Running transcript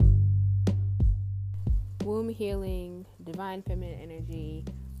womb healing, divine feminine energy,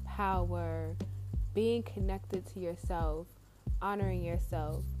 power, being connected to yourself, honoring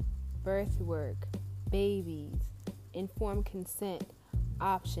yourself, birth work, babies, informed consent,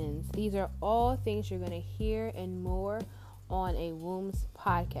 options. These are all things you're going to hear and more on a Womb's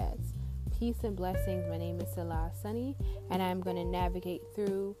podcast. Peace and blessings. My name is Salah Sunny, and I'm going to navigate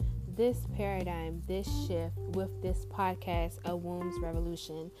through this paradigm, this shift with this podcast, A Womb's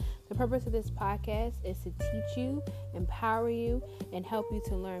Revolution. The purpose of this podcast is to teach you, empower you, and help you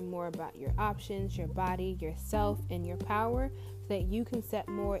to learn more about your options, your body, yourself, and your power so that you can step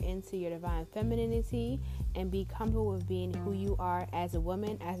more into your divine femininity and be comfortable with being who you are as a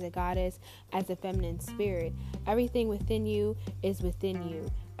woman, as a goddess, as a feminine spirit. Everything within you is within you.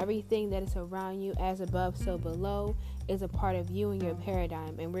 Everything that is around you, as above, so below, is a part of you and your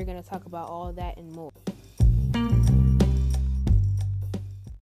paradigm. And we're going to talk about all that and more.